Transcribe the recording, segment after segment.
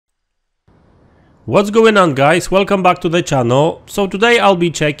What's going on, guys? Welcome back to the channel. So today I'll be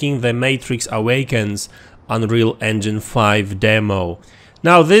checking the Matrix Awakens Unreal Engine 5 demo.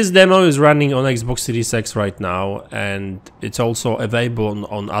 Now this demo is running on Xbox Series X right now, and it's also available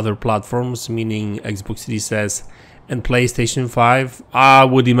on other platforms, meaning Xbox Series S and PlayStation 5. I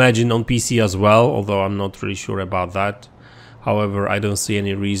would imagine on PC as well, although I'm not really sure about that. However, I don't see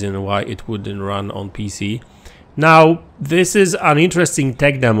any reason why it wouldn't run on PC. Now, this is an interesting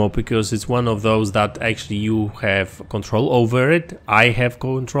tech demo because it's one of those that actually you have control over it. I have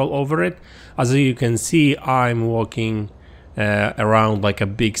control over it. As you can see, I'm walking around like a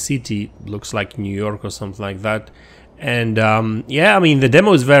big city, looks like New York or something like that. And yeah, I mean, the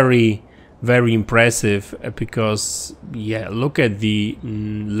demo is very impressive because, yeah, look at the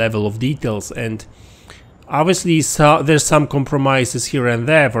level of details. And obviously, there's some compromises here and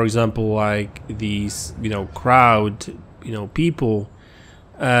there. For example, like these, crowd, people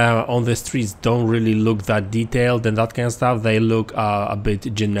on the streets don't really look that detailed and that kind of stuff. They look a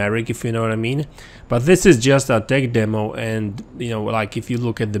bit generic, if you know what I mean. But this is just a tech demo, and like if you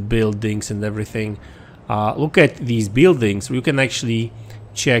look at the buildings and everything, look at these buildings. You can actually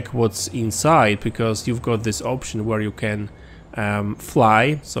check what's inside because you've got this option where you can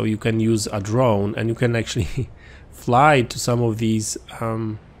fly, so you can use a drone and you can actually fly to some of these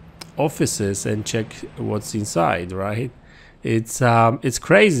offices and check what's inside, right? It's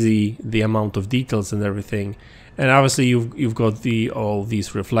crazy the amount of details and everything, and obviously you've got all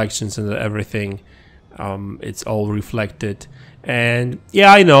these reflections and everything. It's all reflected, and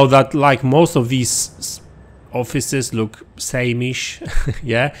yeah, I know that like most of these offices look same-ish,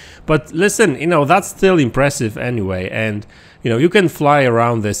 yeah, but listen, that's still impressive anyway. And you can fly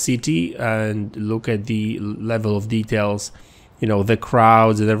around the city and look at the level of details, the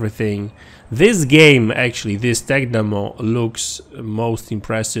crowds and everything. This game, actually, this tech demo looks most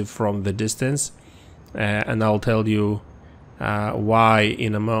impressive from the distance, and I'll tell you why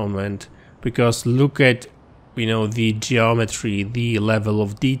in a moment. Because look at the geometry, the level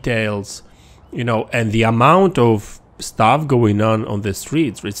of details, and the amount of stuff going on the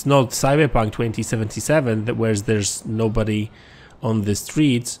streets. It's not Cyberpunk 2077 where there's nobody on the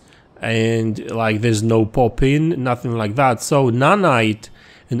streets and like there's no pop-in, nothing like that. So nanite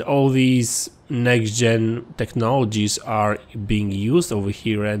and all these next-gen technologies are being used over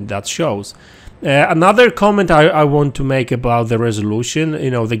here, and that shows. Another comment I want to make about the resolution.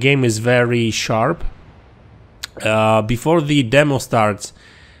 The game is very sharp. Before the demo starts,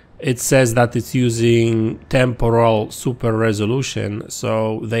 it says that it's using temporal super resolution,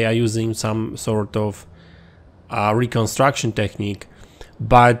 so they are using some sort of reconstruction technique.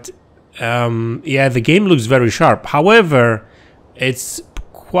 But yeah, the game looks very sharp. However, it's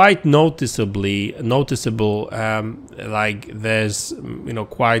quite noticeable. Like there's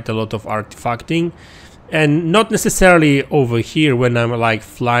quite a lot of artifacting, and not necessarily over here when I'm like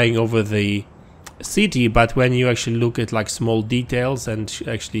flying over the city, but when you actually look at like small details, and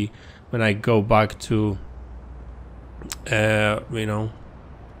actually when I go back to to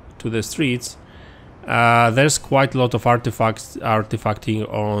the streets, there's quite a lot of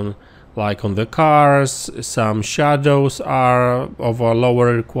artifacting on the cars. Some shadows are of a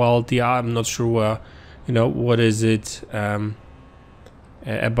lower quality. I'm not sure what is it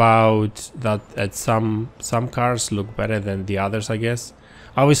about that. At some cars look better than the others, I guess.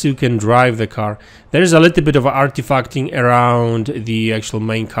 Obviously, you can drive the car. There's a little bit of artifacting around the actual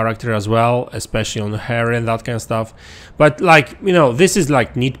main character as well, especially on the hair and that kind of stuff. But like, this is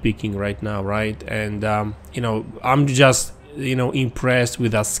like nitpicking right now, right? And I'm just impressed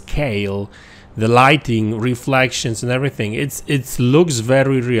with the scale, the lighting, reflections, and everything. It looks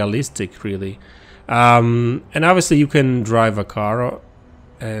very realistic, really. And obviously, you can drive a car,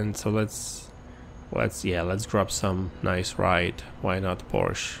 and so let's grab some nice ride. Why not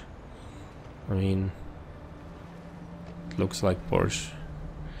Porsche? I mean, it looks like Porsche.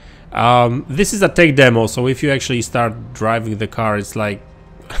 This is a tech demo, so if you actually start driving the car, it's like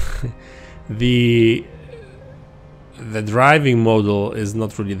the driving model is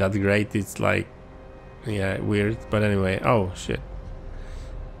not really that great. It's like, yeah, weird. But anyway, oh shit.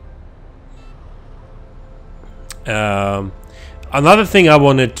 Another thing I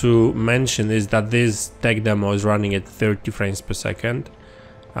wanted to mention is that this tech demo is running at 30 frames per second.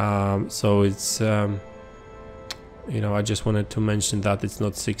 So it's, I just wanted to mention that it's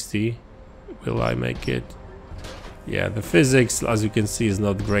not 60. Will I make it? Yeah, the physics, as you can see, is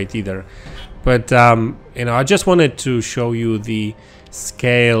not great either. But, I just wanted to show you the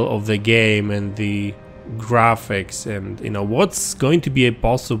scale of the game and the graphics and, what's going to be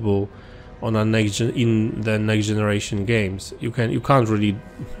possible on a in the next generation games. You can't really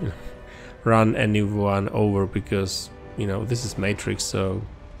run anyone over, because you know this is Matrix, so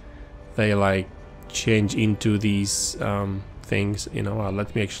they like change into these things. You know,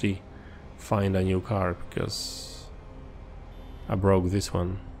 let me actually find a new car because I broke this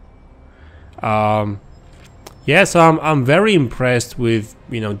one. Yeah, so I'm very impressed with,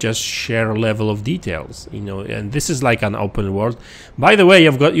 you know, just sheer level of details, you know, and this is like an open world. By the way,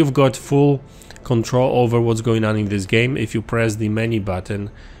 you've got full control over what's going on in this game. If you press the menu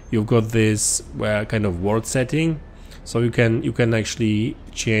button, you've got this kind of world setting, so you can actually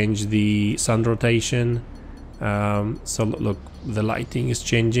change the sun rotation. So look, the lighting is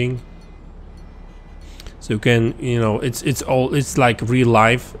changing. So you can, you know, it's like real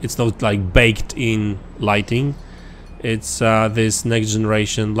life. It's not like baked in lighting. It's this next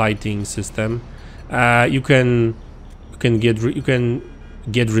generation lighting system. You can get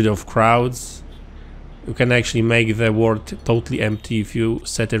rid of crowds. You can actually make the world totally empty if you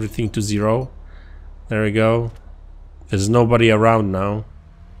set everything to 0. There we go. There's nobody around now.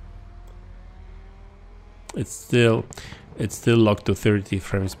 It's still locked to 30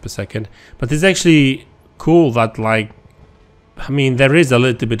 frames per second, but it's actually cool that, like, I mean, there is a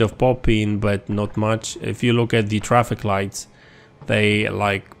little bit of pop-in, but not much. If you look at the traffic lights, they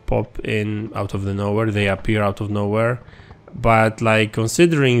like pop in out of the nowhere, they appear out of nowhere. But like,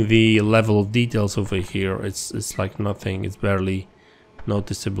 considering the level of details over here, it's like nothing. It's barely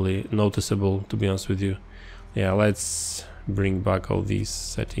noticeable, to be honest with you. Yeah, let's bring back all these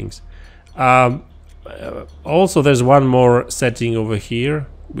settings. Also, there's one more setting over here,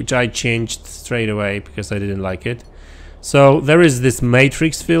 which I changed straight away because I didn't like it. So there is this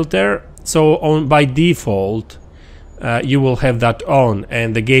matrix filter. So by default, you will have that on,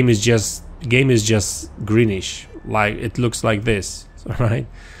 and the game is just greenish, like it looks like this, right?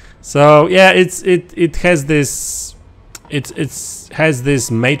 So yeah, it has this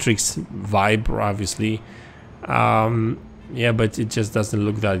matrix vibe, obviously. Yeah, but it just doesn't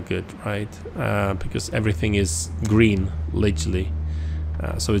look that good, right? Because everything is green, literally.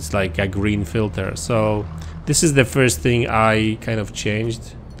 So it's like a green filter. So this is the first thing I kind of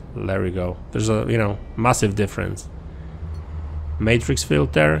changed. There we go. There's a, you know, massive difference. Matrix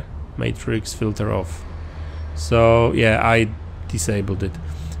filter off. So yeah, I disabled it.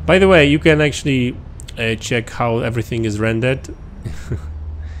 By the way, you can actually check how everything is rendered.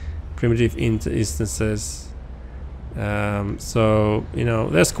 Primitive instances. So, you know,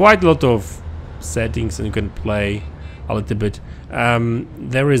 there's quite a lot of settings and you can play a little bit.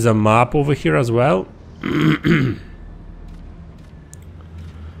 There is a map over here as well.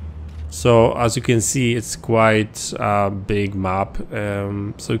 So as you can see, it's quite a big map.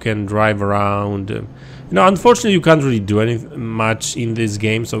 So you can drive around. You know, unfortunately, you can't really do much in this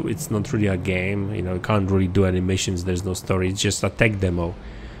game, so it's not really a game. You know, you can't really do any missions. There's no story. It's just a tech demo,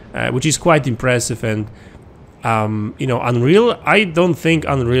 which is quite impressive. And you know, Unreal, I don't think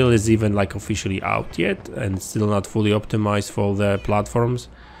Unreal is even like officially out yet, and still not fully optimized for the platforms.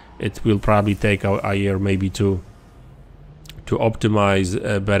 It will probably take a year, maybe two, to optimize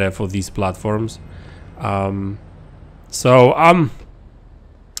better for these platforms. So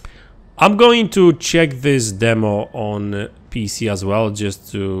I'm going to check this demo on PC as well,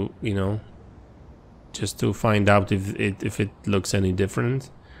 just to, you know, just to find out if it looks any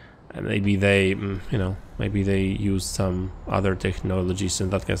different. And maybe they, you know, maybe they use some other technologies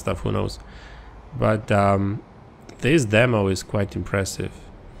and that kind of stuff, who knows. But this demo is quite impressive.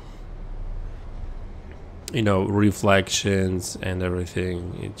 You know, reflections and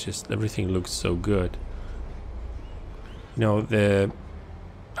everything, it just, everything looks so good. You know, the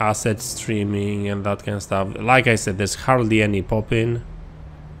asset streaming and that kind of stuff. Like I said, there's hardly any pop-in.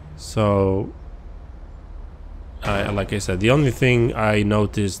 So, like I said, the only thing I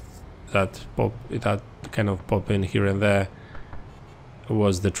noticed that kind of pop in here and there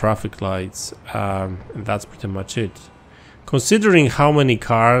was the traffic lights, and that's pretty much it. Considering how many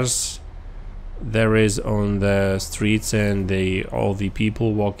cars there is on the streets and all the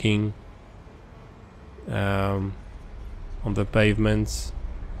people walking on the pavements,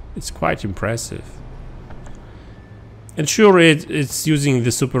 it's quite impressive. And sure, it's using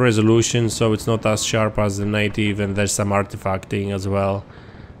the super resolution, so it's not as sharp as the native, and there's some artifacting as well,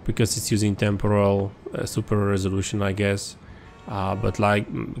 because it's using temporal super resolution, I guess. But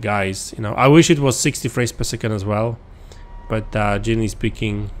like, guys, you know, I wish it was 60 frames per second as well, but generally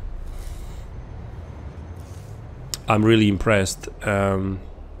speaking, I'm really impressed. So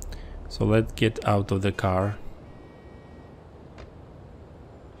let's get out of the car.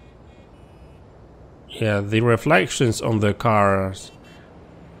 Yeah, the reflections on the cars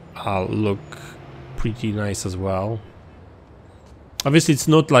look pretty nice as well. Obviously it's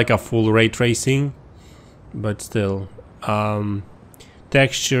not like a full ray tracing, but still.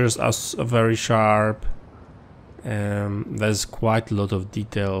 Textures are very sharp. There's quite a lot of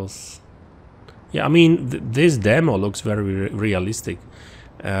details. Yeah, I mean, this demo looks very realistic.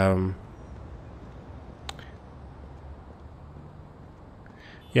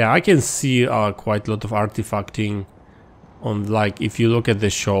 Yeah, I can see quite a lot of artifacting on, like, if you look at the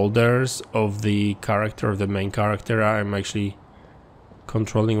shoulders of the character, the main character I'm actually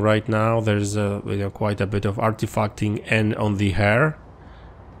controlling right now. There's quite a bit of artifacting, and on the hair.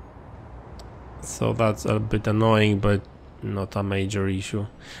 So that's a bit annoying, but not a major issue.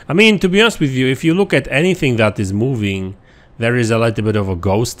 I mean, to be honest with you, if you look at anything that is moving, there is a little bit of a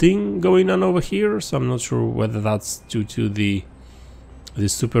ghosting going on over here. So I'm not sure whether that's due to the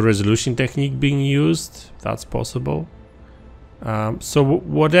super resolution technique being used. That's possible. So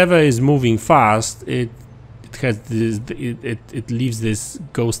whatever is moving fast, it has this, it leaves this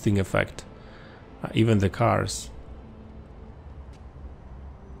ghosting effect. Even the cars.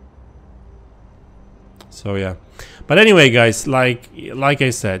 So yeah, but anyway, guys, like I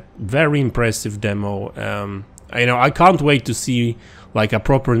said, very impressive demo. I can't wait to see like a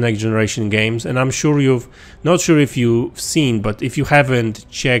proper next generation games, and I'm sure not sure if you've seen, but if you haven't,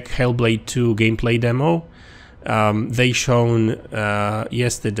 check Hellblade 2 gameplay demo. They shown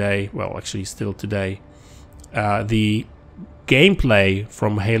yesterday, well, actually still today, the gameplay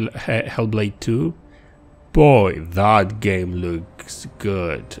from Hellblade 2. Boy, that game looks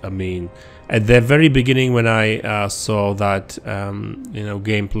good. I mean, at the very beginning when I saw that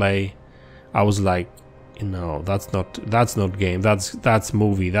gameplay, I was like, that's not game, that's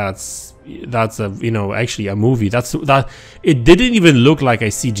movie, that's actually a movie. That it didn't even look like a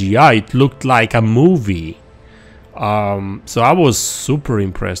CGI, it looked like a movie. So I was super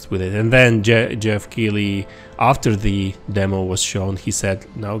impressed with it. And then Jeff Keighley, after the demo was shown, he said,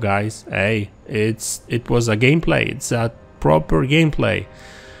 no guys, hey, it was a gameplay, it's a proper gameplay.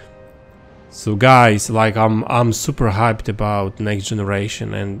 So guys, like, I'm super hyped about next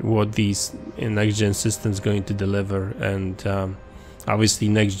generation and what these next gen systems going to deliver, and obviously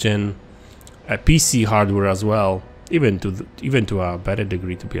next gen PC hardware as well, even to a better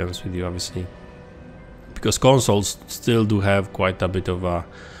degree, to be honest with you, obviously, because consoles still do have quite a bit of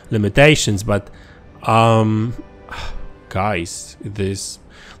limitations. But guys, this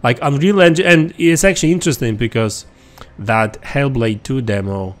like Unreal Engine, and it's actually interesting because that Hellblade 2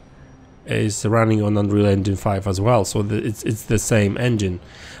 demo is running on Unreal Engine 5 as well, so it's the same engine.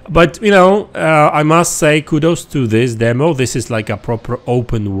 But I must say kudos to this demo. This is like a proper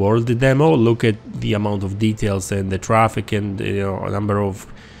open world demo. Look at the amount of details and the traffic and a number of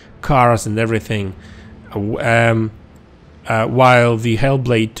cars and everything. While the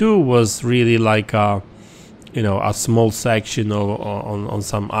Hellblade 2 was really like a small section on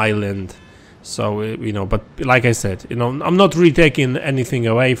some island. So but like I said, I'm not really taking anything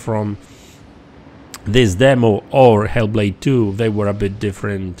away from this demo or Hellblade 2. They were a bit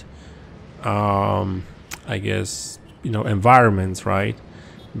different, I guess, environments, right?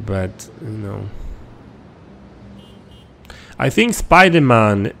 But I think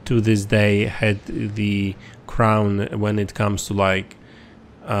Spider-Man to this day had the crown when it comes to like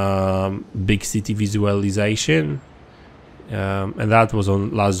big city visualization. And that was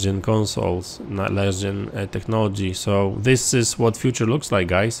on last gen consoles, not last gen technology. So this is what future looks like,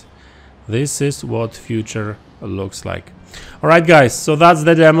 guys. This is what future looks like. Alright guys, so that's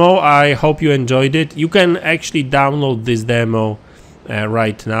the demo. I hope you enjoyed it. You can actually download this demo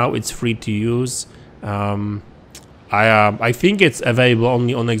right now. It's free to use. I think it's available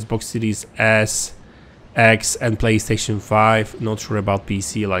only on Xbox Series S, X and PlayStation 5. Not sure about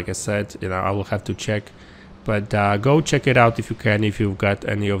PC, like I said. I will have to check. But go check it out if you can, if you've got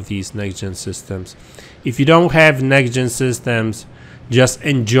any of these next-gen systems. If you don't have next-gen systems, just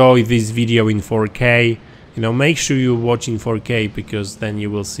enjoy this video in 4K. Make sure you watch in 4K, because then you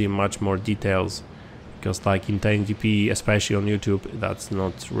will see much more details. Because like in 1080p, especially on YouTube, that's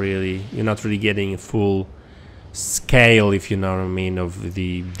not really, you're not really getting full scale, if you know what I mean, of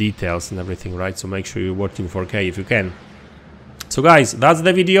the details and everything, right? So make sure you watch in 4K if you can. So guys, that's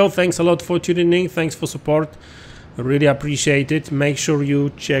the video. Thanks a lot for tuning in. Thanks for support. I really appreciate it. Make sure you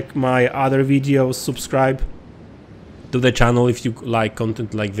check my other videos. Subscribe to the channel if you like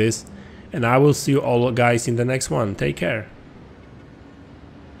content like this. And I will see you all guys in the next one. Take care.